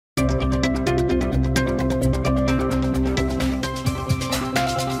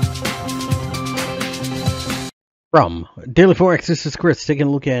From DailyForex, this is Chris taking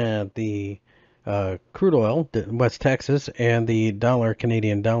a look at the crude oil, West Texas, and the dollar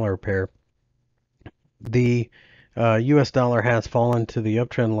Canadian dollar pair. The US dollar has fallen to the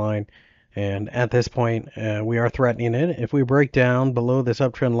uptrend line, and at this point, we are threatening it. If we break down below this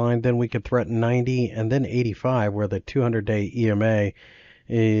uptrend line, then we could threaten 90 and then 85, where the 200-day EMA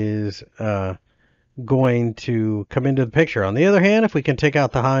is going to come into the picture. On the other hand, if we can take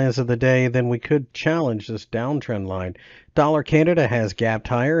out the highs of the day, then we could challenge this downtrend line. Dollar Canada has gapped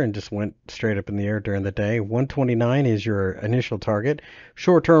higher and just went straight up in the air during the day. 129 is your initial target.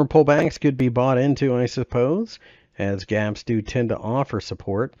 Short-term pullbacks could be bought into, I suppose, as gaps do tend to offer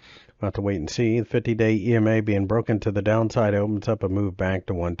support. We'll have to wait and see. The 50-day EMA being broken to the downside opens up a move back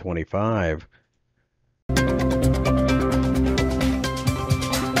to 125.